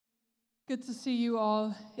Good to see you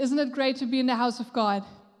all. Isn't it great to be in the house of God?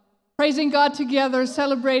 Praising God together,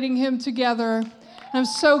 celebrating Him together. I'm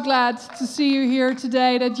so glad to see you here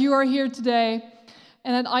today, that you are here today,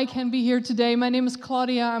 and that I can be here today. My name is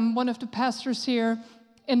Claudia. I'm one of the pastors here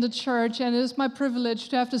in the church, and it is my privilege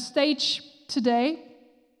to have the stage today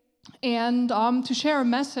and to share a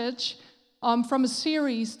message from a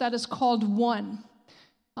series that is called One.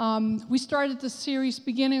 We started this series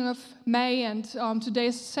beginning of May, and today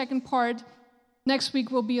is the second part. Next week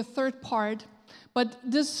will be a third part. But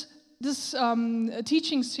this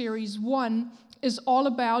teaching series, One, is all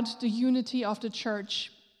about the unity of the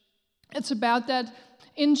church. It's about that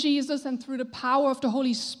in Jesus and through the power of the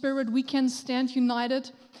Holy Spirit, we can stand united,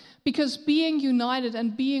 because being united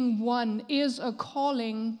and being one is a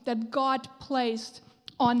calling that God placed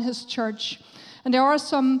on His church. And there are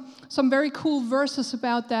some very cool verses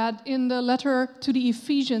about that in the letter to the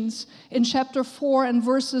Ephesians in chapter 4 and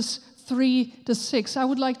verses 3 to 6. I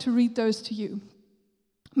would like to read those to you.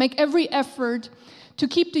 Make every effort to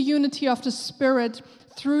keep the unity of the Spirit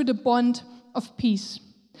through the bond of peace.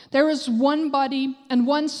 There is one body and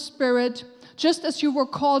one Spirit, just as you were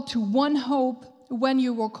called to one hope when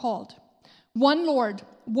you were called. One Lord,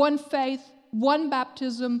 one faith, one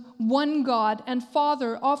baptism, one God and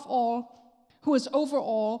Father of all, who is over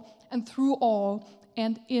all and through all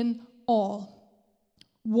and in all.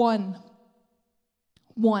 One.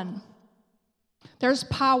 One. There's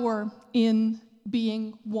power in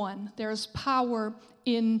being one. There's power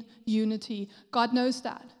in unity. God knows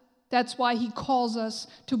that. That's why He calls us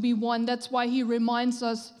to be one. That's why He reminds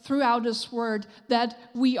us throughout His Word that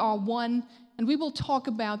we are one. And we will talk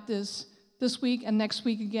about this week and next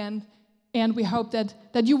week again. And we hope that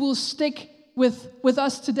you will stick with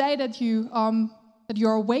us today, that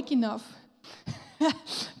you're awake enough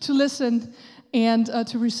to listen and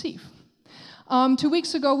to receive. 2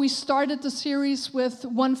 weeks ago, we started the series with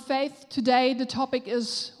One Faith. Today, the topic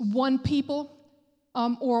is One People,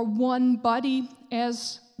 or One Body,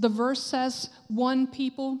 as the verse says, One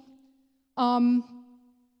People. And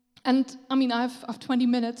I mean, I have 20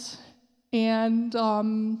 minutes, and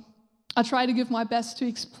I'll try to give my best to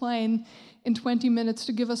explain in 20 minutes,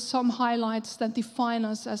 to give us some highlights that define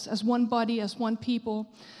us as one body, as one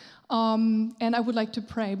people. And I would like to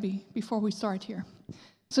pray before we start here.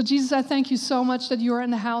 So Jesus, I thank you so much that you are in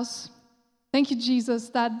the house. Thank you, Jesus,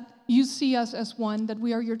 that you see us as one, that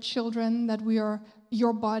we are your children, that we are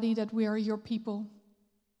your body, that we are your people.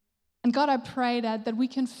 And God, I pray that we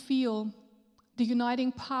can feel the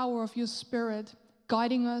uniting power of your Spirit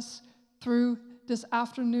guiding us through this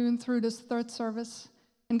afternoon, through this third service.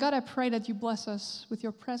 And God, I pray that you bless us with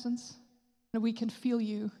your presence, that we can feel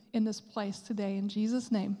you in this place today. In Jesus'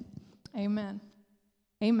 name, amen.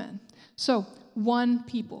 Amen. So, one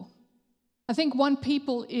people. I think one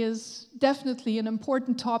people is definitely an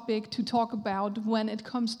important topic to talk about when it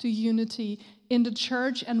comes to unity in the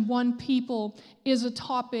church, and one people is a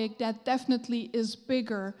topic that definitely is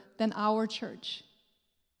bigger than our church.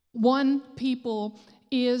 One people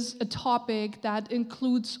is a topic that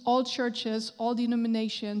includes all churches, all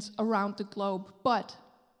denominations around the globe. But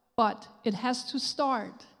it has to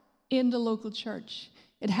start in the local church.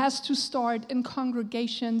 It has to start in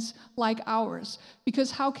congregations like ours.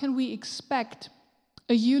 Because how can we expect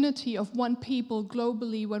a unity of one people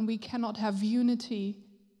globally when we cannot have unity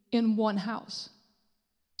in one house?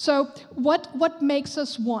 So what makes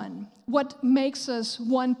us one? What makes us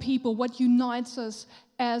one people? What unites us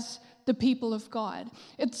as the people of God?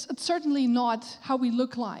 It's certainly not how we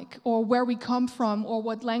look like, or where we come from, or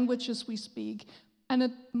what languages we speak. And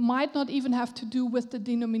it might not even have to do with the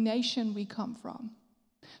denomination we come from.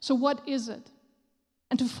 So what is it?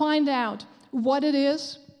 And to find out what it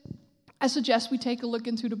is, I suggest we take a look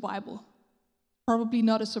into the Bible. Probably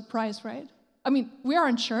not a surprise, right? I mean, we are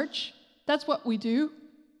in church. That's what we do.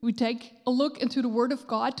 We take a look into the Word of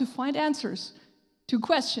God to find answers to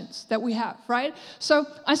questions that we have, right? So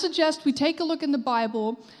I suggest we take a look in the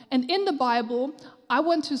Bible, and in the Bible, I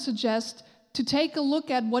want to suggest to take a look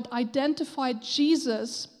at what identified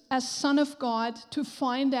Jesus as Son of God, to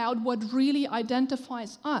find out what really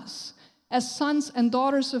identifies us as sons and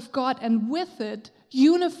daughters of God, and with it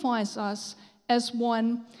unifies us as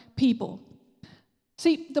one people.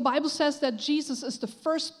 See, the Bible says that Jesus is the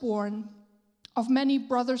firstborn of many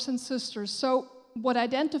brothers and sisters. So what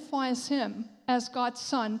identifies him as God's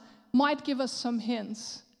son might give us some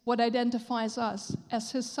hints what identifies us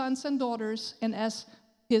as his sons and daughters and as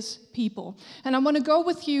his people. And I want to go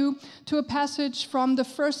with you to a passage from the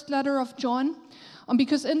first letter of John,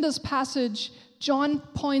 because in this passage, John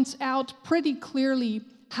points out pretty clearly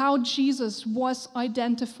how Jesus was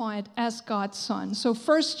identified as God's Son. So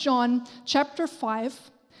 1 John chapter 5,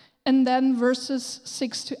 and then verses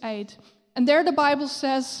 6 to 8. And there the Bible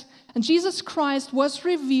says, "And Jesus Christ was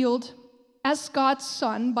revealed as God's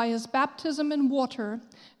Son by his baptism in water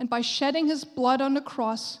and by shedding his blood on the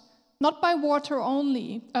cross, not by water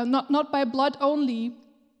only, not by blood only,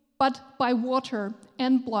 but by water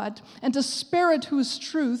and blood. And the Spirit, who is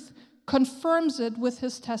truth, confirms it with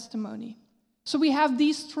his testimony." So we have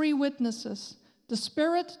these three witnesses, the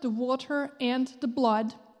Spirit, the water, and the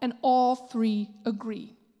blood, and all three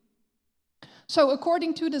agree. So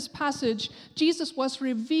according to this passage, Jesus was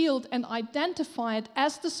revealed and identified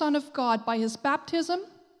as the Son of God by his baptism,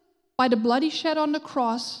 by the blood he shed on the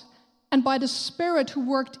cross, and by the Spirit who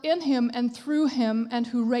worked in him and through him and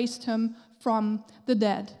who raised him from the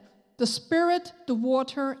dead. The Spirit, the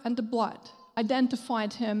water, and the blood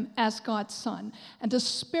identified him as God's Son. And the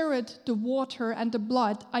Spirit, the water, and the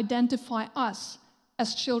blood identify us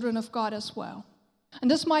as children of God as well.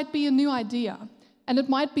 And this might be a new idea, and it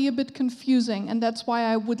might be a bit confusing, and that's why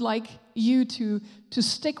I would like you to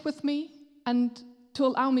stick with me and to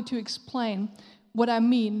allow me to explain what I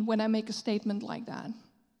mean when I make a statement like that.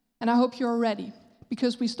 And I hope you're ready,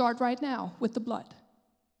 because we start right now with the blood.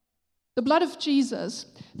 The blood of Jesus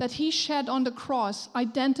that he shed on the cross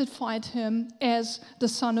identified him as the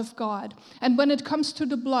Son of God. And when it comes to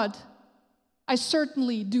the blood, I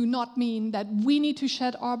certainly do not mean that we need to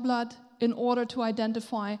shed our blood in order to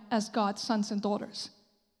identify as God's sons and daughters.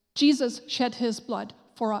 Jesus shed his blood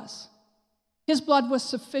for us. His blood was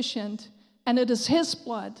sufficient, and it is his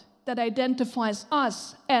blood that identifies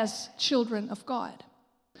us as children of God.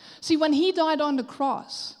 See, when he died on the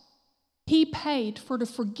cross, he paid for the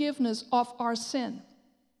forgiveness of our sin.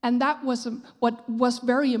 And that was what was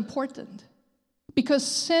very important, because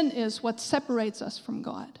sin is what separates us from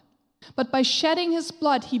God. But by shedding his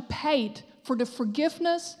blood, he paid for the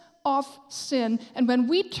forgiveness of sin. And when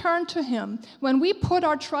we turn to him, when we put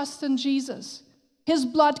our trust in Jesus, his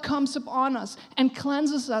blood comes upon us and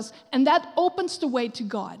cleanses us, and that opens the way to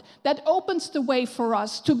God. That opens the way for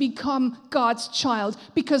us to become God's child,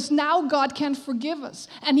 because now God can forgive us,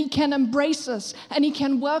 and he can embrace us, and he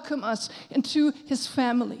can welcome us into his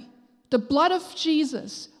family. The blood of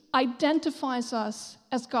Jesus identifies us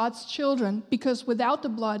as God's children, because without the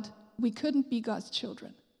blood, we couldn't be God's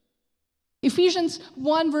children. Ephesians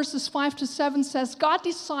 1 verses 5 to 7 says, God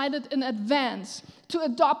decided in advance to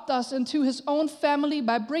adopt us into his own family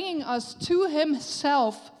by bringing us to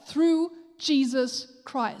himself through Jesus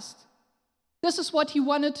Christ. This is what he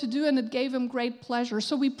wanted to do, and it gave him great pleasure.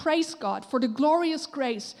 So we praise God for the glorious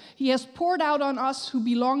grace he has poured out on us who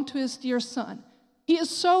belong to his dear Son. He is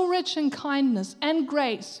so rich in kindness and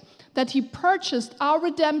grace that he purchased our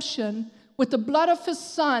redemption with the blood of his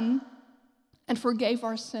Son and forgave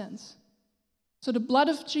our sins. So the blood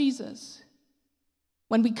of Jesus,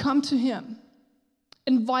 when we come to him,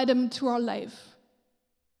 invite him to our life,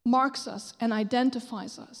 marks us and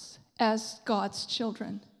identifies us as God's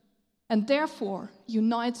children, and therefore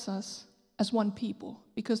unites us as one people,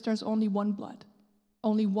 because there's only one blood,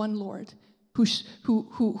 only one Lord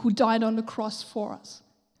who died on the cross for us,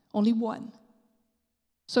 only one.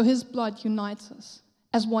 So his blood unites us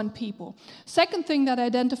as one people. Second thing that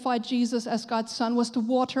identified Jesus as God's Son was the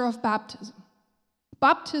water of baptism.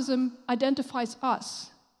 Baptism identifies us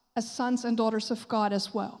as sons and daughters of God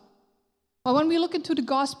as well. But when we look into the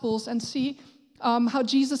Gospels and see how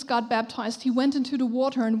Jesus got baptized, he went into the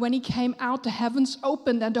water, and when he came out, the heavens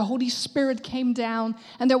opened and the Holy Spirit came down,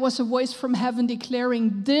 and there was a voice from heaven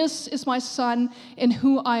declaring, "This is my Son in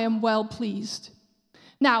whom I am well pleased."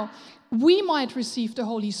 Now, we might receive the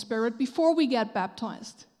Holy Spirit before we get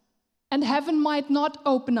baptized. And heaven might not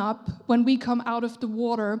open up when we come out of the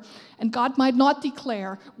water, and God might not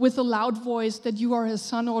declare with a loud voice that you are his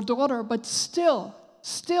son or daughter, but still,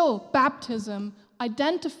 baptism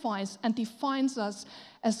identifies and defines us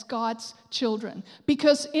as God's children.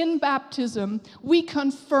 Because in baptism, we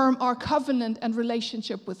confirm our covenant and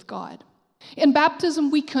relationship with God. In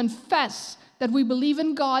baptism, we confess that we believe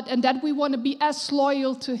in God and that we want to be as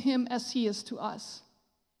loyal to him as he is to us.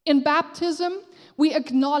 In baptism, we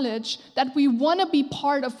acknowledge that we want to be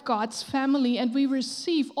part of God's family, and we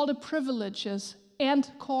receive all the privileges and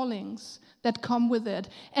callings that come with it.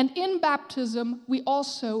 And in baptism, we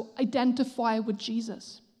also identify with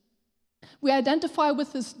Jesus. We identify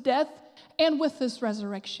with his death and with his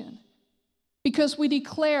resurrection, because we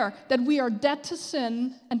declare that we are dead to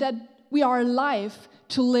sin and that we are alive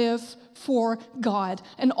to live for God.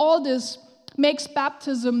 And all this makes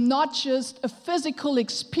baptism not just a physical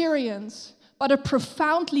experience, but a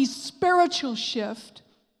profoundly spiritual shift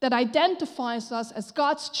that identifies us as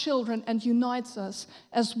God's children and unites us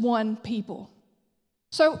as one people.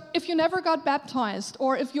 So if you never got baptized,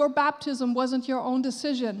 or if your baptism wasn't your own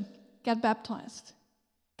decision, get baptized.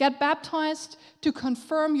 Get baptized to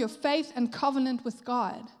confirm your faith and covenant with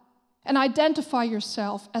God and identify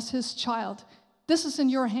yourself as His child. This is in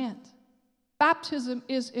your hand. Baptism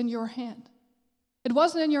is in your hand. It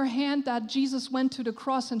wasn't in your hand that Jesus went to the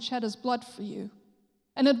cross and shed His blood for you.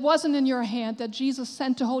 And it wasn't in your hand that Jesus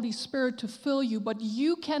sent the Holy Spirit to fill you, but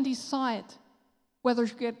you can decide whether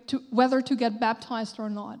to get baptized or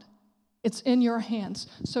not. It's in your hands,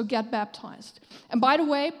 so get baptized. And by the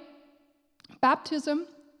way, baptism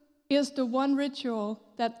is the one ritual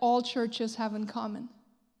that all churches have in common.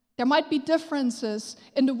 There might be differences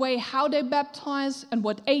in the way how they baptize and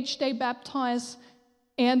what age they baptize,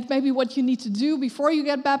 and maybe what you need to do before you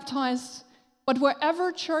get baptized. But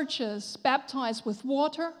wherever churches baptize with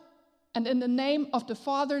water and in the name of the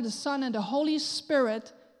Father, the Son, and the Holy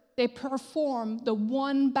Spirit, they perform the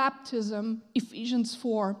one baptism Ephesians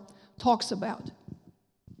 4 talks about.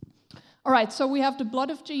 All right, so we have the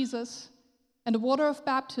blood of Jesus and the water of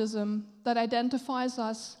baptism that identifies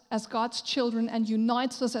us as God's children and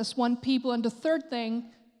unites us as one people. And the third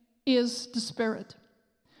thing is the Spirit.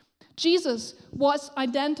 Jesus was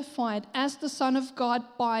identified as the Son of God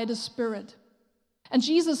by the Spirit. And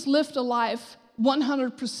Jesus lived a life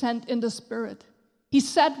 100% in the Spirit. He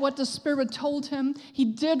said what the Spirit told him. He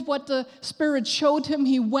did what the Spirit showed him.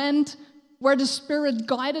 He went where the Spirit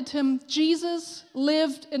guided him. Jesus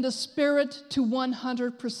lived in the Spirit to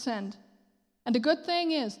 100%. And the good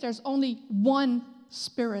thing is there's only one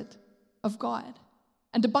Spirit of God.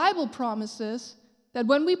 And the Bible promises that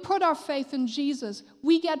when we put our faith in Jesus,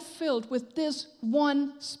 we get filled with this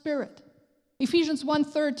one Spirit. Ephesians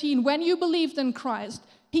 1:13, when you believed in Christ,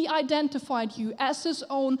 He identified you as His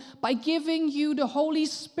own by giving you the Holy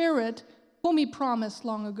Spirit, whom He promised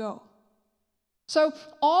long ago. So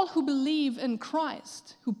all who believe in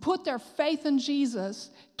Christ, who put their faith in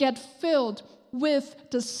Jesus, get filled with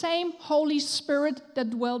the same Holy Spirit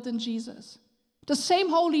that dwelt in Jesus. The same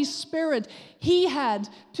Holy Spirit He had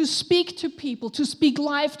to speak to people, to speak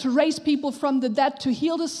life, to raise people from the dead, to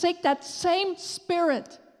heal the sick. That same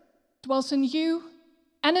Spirit dwells in you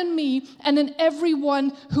and in me and in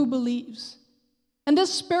everyone who believes. And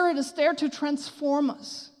this Spirit is there to transform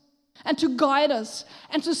us and to guide us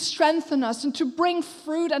and to strengthen us and to bring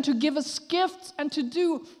fruit and to give us gifts and to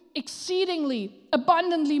do exceedingly,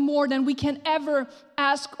 abundantly more than we can ever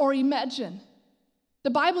ask or imagine. The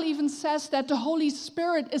Bible even says that the Holy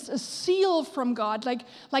Spirit is a seal from God,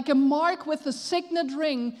 like a mark with a signet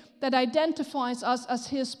ring that identifies us as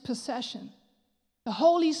His possession. The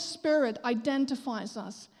Holy Spirit identifies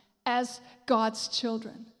us as God's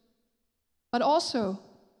children. But also,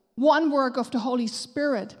 one work of the Holy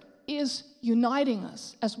Spirit is uniting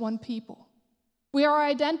us as one people. We are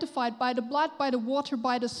identified by the blood, by the water,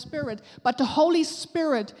 by the Spirit, but the Holy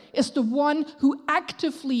Spirit is the one who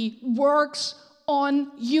actively works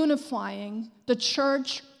on unifying the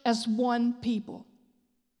church as one people.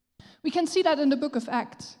 We can see that in the book of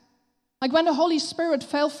Acts. Like when the Holy Spirit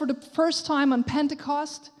fell for the first time on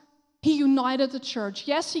Pentecost, He united the church.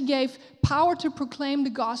 Yes, He gave power to proclaim the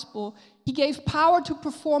gospel. He gave power to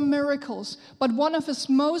perform miracles. But one of His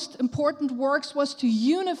most important works was to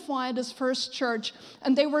unify this first church.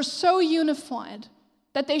 And they were so unified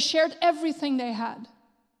that they shared everything they had.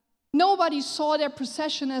 Nobody saw their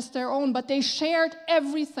possession as their own, but they shared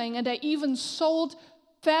everything, and they even sold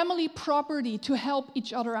family property to help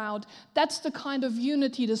each other out. That's the kind of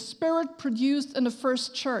unity the Spirit produced in the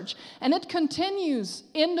first church. And it continues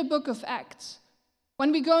in the book of Acts.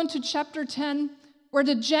 When we go into chapter 10, where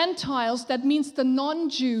the Gentiles, that means the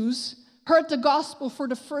non-Jews, heard the gospel for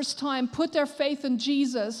the first time, put their faith in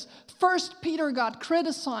Jesus, first Peter got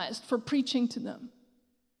criticized for preaching to them.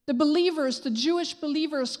 The believers, the Jewish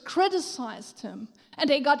believers, criticized him, and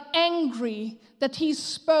they got angry that he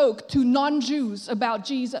spoke to non-Jews about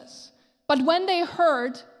Jesus. But when they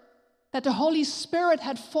heard that the Holy Spirit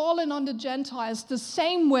had fallen on the Gentiles the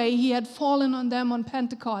same way He had fallen on them on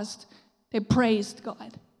Pentecost, they praised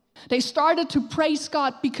God. They started to praise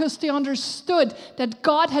God because they understood that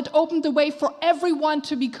God had opened the way for everyone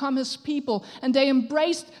to become His people, and they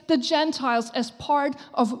embraced the Gentiles as part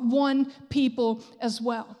of one people as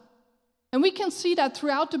well. And we can see that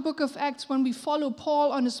throughout the book of Acts when we follow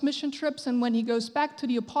Paul on his mission trips and when he goes back to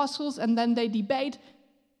the apostles and then they debate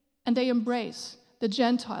and they embrace the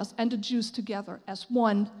Gentiles and the Jews together as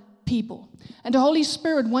one people. And the Holy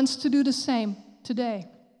Spirit wants to do the same today.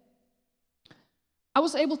 I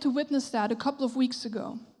was able to witness that a couple of weeks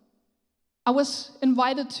ago. I was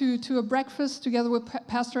invited to a breakfast together with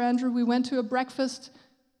Pastor Andrew. We went to a breakfast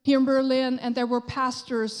here in Berlin, and there were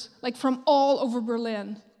pastors like from all over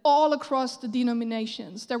Berlin, all across the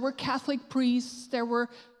denominations. There were Catholic priests, there were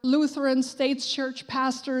Lutheran States Church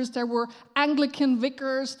pastors, there were Anglican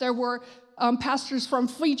vicars, there were pastors from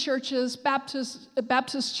free churches,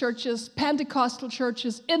 Baptist churches, Pentecostal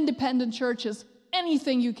churches, independent churches,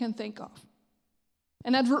 anything you can think of.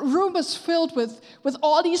 And that room was filled with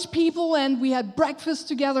all these people, and we had breakfast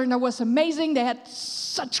together, and it was amazing. They had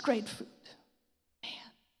such great food. Man,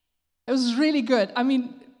 it was really good. I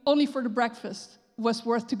mean, only for the breakfast was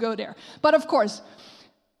worth to go there. But of course,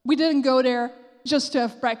 we didn't go there just to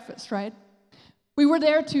have breakfast, right? We were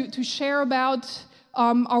there to share about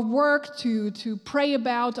our work, to pray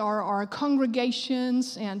about our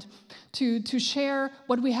congregations, and to share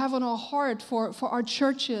what we have on our heart for our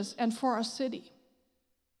churches and for our city.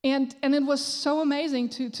 And it was so amazing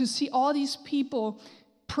to see all these people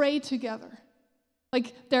pray together.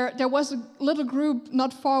 Like there was a little group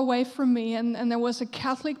not far away from me, and there was a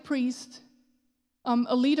Catholic priest,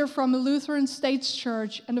 a leader from a Lutheran States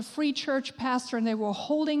Church, and a free church pastor, and they were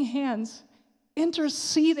holding hands,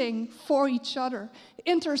 interceding for each other,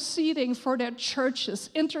 interceding for their churches,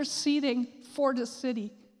 interceding for the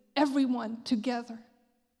city, everyone together.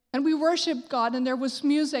 And we worshiped God, and there was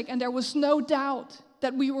music, and there was no doubt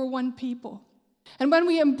that we were one people. And when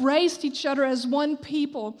we embraced each other as one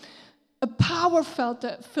people, a power filled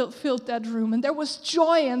that room, and there was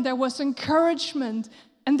joy, and there was encouragement,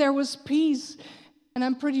 and there was peace. And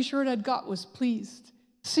I'm pretty sure that God was pleased,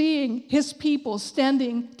 seeing his people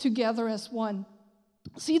standing together as one.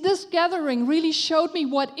 See, this gathering really showed me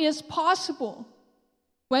what is possible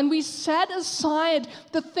when we set aside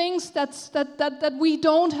the things that we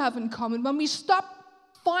don't have in common, when we stop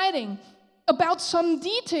fighting about some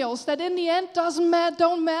details that in the end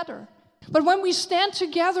don't matter. But when we stand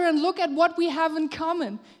together and look at what we have in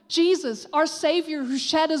common, Jesus, our Savior, who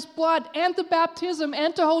shed his blood, and the baptism,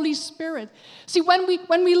 and the Holy Spirit. See, when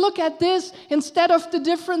we look at this instead of the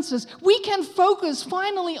differences, we can focus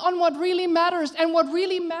finally on what really matters. And what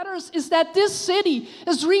really matters is that this city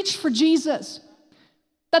is reached for Jesus.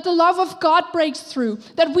 That the love of God breaks through.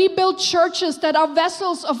 That we build churches that are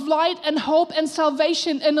vessels of light and hope and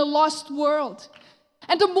salvation in a lost world.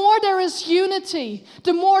 And the more there is unity,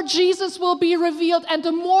 the more Jesus will be revealed, and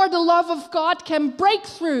the more the love of God can break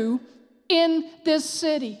through in this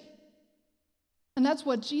city. And that's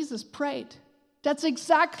what Jesus prayed. That's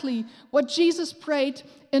exactly what Jesus prayed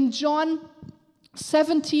in John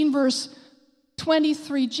 17, verse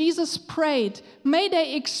 23. Jesus prayed, may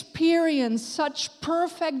they experience such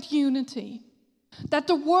perfect unity that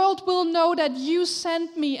the world will know that you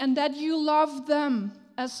sent me and that you love them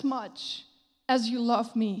as much as you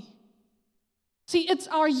love me. See, it's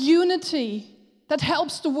our unity that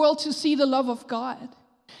helps the world to see the love of God.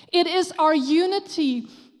 It is our unity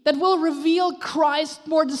that will reveal Christ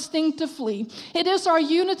more distinctively. It is our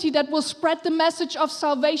unity that will spread the message of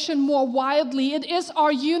salvation more widely. It is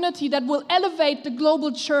our unity that will elevate the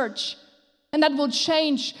global church and that will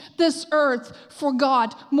change this earth for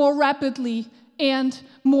God more rapidly and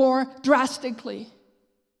more drastically.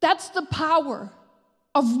 That's the power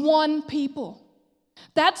of one people.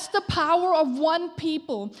 That's the power of one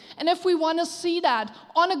people. And if we want to see that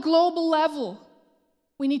on a global level,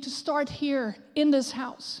 we need to start here in this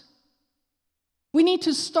house. We need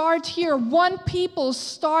to start here. One people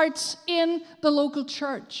starts in the local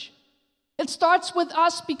church. It starts with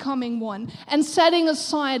us becoming one and setting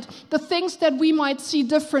aside the things that we might see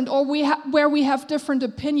different or where we have different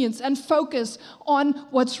opinions and focus on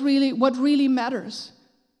what really matters.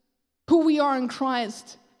 Who we are in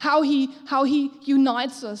Christ, how he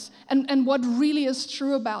unites us, and what really is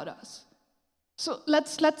true about us. So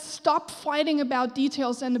let's stop fighting about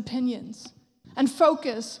details and opinions and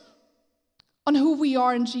focus on who we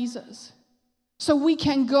are in Jesus, so we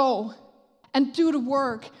can go and do the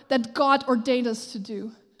work that God ordained us to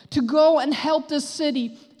do, to go and help this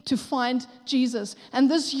city to find Jesus.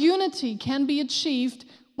 And this unity can be achieved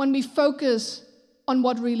when we focus on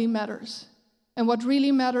what really matters. And what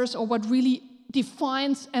really matters, or what really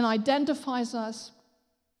defines and identifies us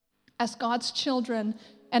as God's children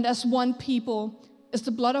and as one people, is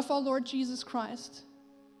the blood of our Lord Jesus Christ.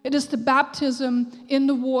 It is the baptism in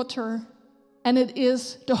the water, and it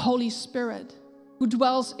is the Holy Spirit who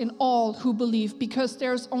dwells in all who believe, because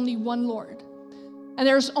there's only one Lord, and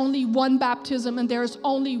there's only one baptism, and there's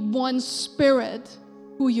only one Spirit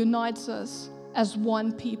who unites us as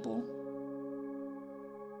one people.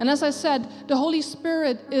 And as I said, the Holy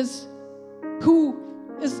Spirit is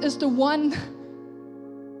the one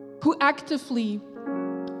who actively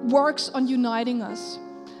works on uniting us.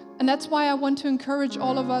 And that's why I want to encourage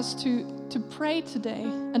all of us to pray today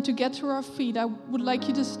and to get to our feet. I would like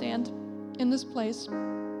you to stand in this place.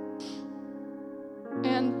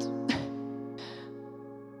 And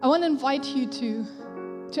I want to invite you to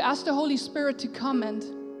ask the Holy Spirit to come and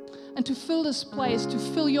to fill this place, to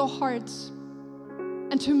fill your hearts,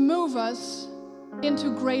 and to move us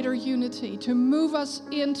into greater unity,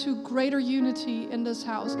 in this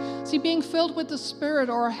house. See, being filled with the Spirit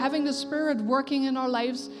or having the Spirit working in our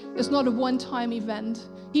lives is not a one-time event.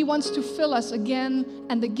 He wants to fill us again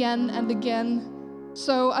and again and again,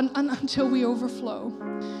 so until we overflow.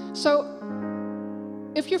 So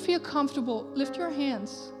if you feel comfortable, lift your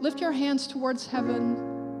hands towards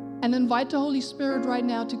heaven and invite the Holy Spirit right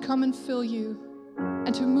now to come and fill you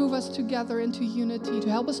and to move us together into unity, to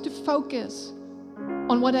help us to focus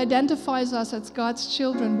on what identifies us as God's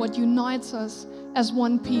children, what unites us as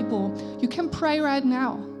one people. You can pray right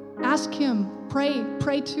now. Ask Him. Pray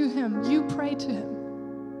to Him. You pray to Him.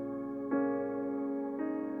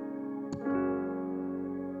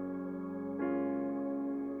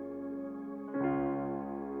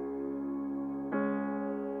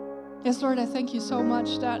 Yes, Lord, I thank you so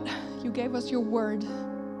much that you gave us your word.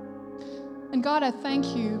 And God, I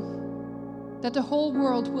thank you that the whole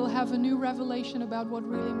world will have a new revelation about what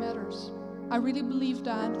really matters. I really believe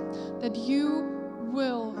that you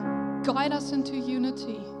will guide us into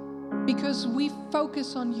unity because we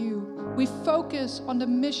focus on you. We focus on the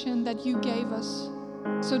mission that you gave us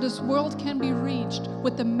so this world can be reached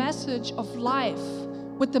with the message of life,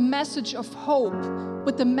 with the message of hope,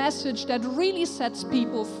 with the message that really sets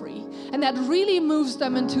people free and that really moves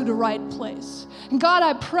them into the right place. And God,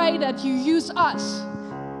 I pray that you use us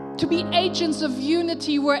to be agents of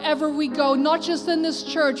unity wherever we go, not just in this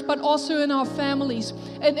church, but also in our families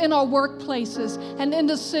and in our workplaces and in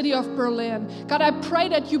the city of Berlin. God, I pray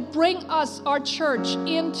that you bring us, our church,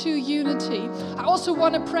 into unity. I also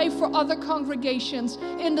want to pray for other congregations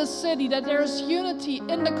in the city, that there is unity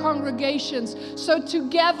in the congregations. So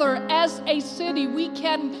together as a city, we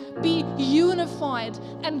can be unified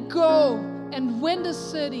and go and win the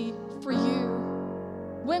city for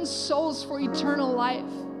you. Win souls for eternal life.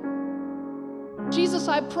 Jesus,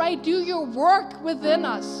 I pray, do your work within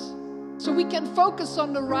us so we can focus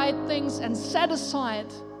on the right things and set aside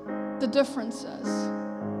the differences.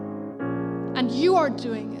 And you are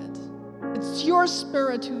doing it. It's your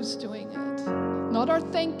Spirit who's doing it, not our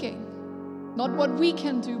thinking, not what we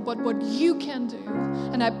can do, but what you can do.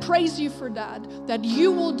 And I praise you for that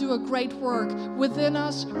you will do a great work within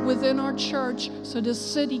us, within our church, so this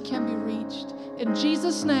city can be reached. In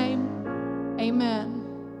Jesus' name, amen.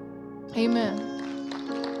 Amen.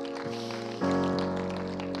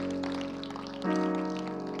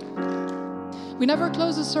 We never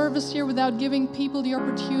close a service here without giving people the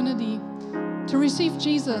opportunity to receive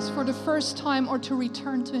Jesus for the first time or to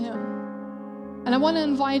return to Him. And I want to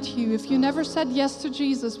invite you, if you never said yes to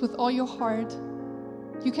Jesus with all your heart,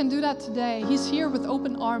 you can do that today. He's here with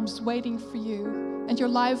open arms waiting for you, and your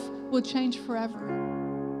life will change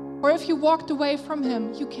forever. Or if you walked away from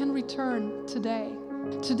Him, you can return today.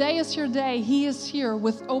 Today is your day. He is here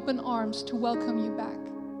with open arms to welcome you back.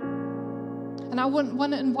 And I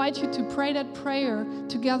want to invite you to pray that prayer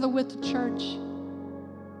together with the church.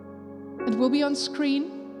 It will be on screen.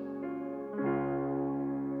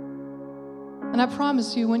 And I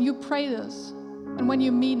promise you, when you pray this and when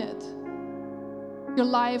you mean it, your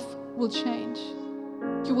life will change.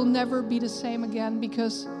 You will never be the same again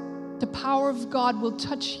because the power of God will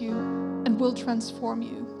touch you and will transform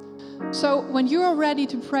you. So when you are ready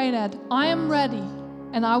to pray that, I am ready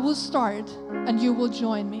and I will start and you will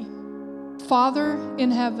join me. Father in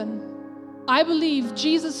heaven, I believe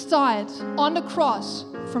Jesus died on the cross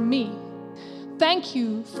for me. Thank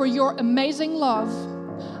you for your amazing love.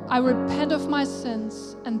 I repent of my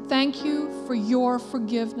sins and thank you for your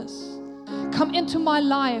forgiveness. Come into my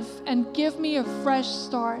life and give me a fresh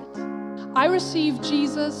start. I receive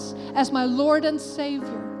Jesus as my Lord and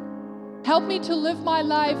Savior. Help me to live my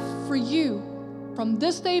life for you from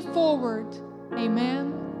this day forward.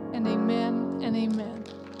 Amen and amen and amen.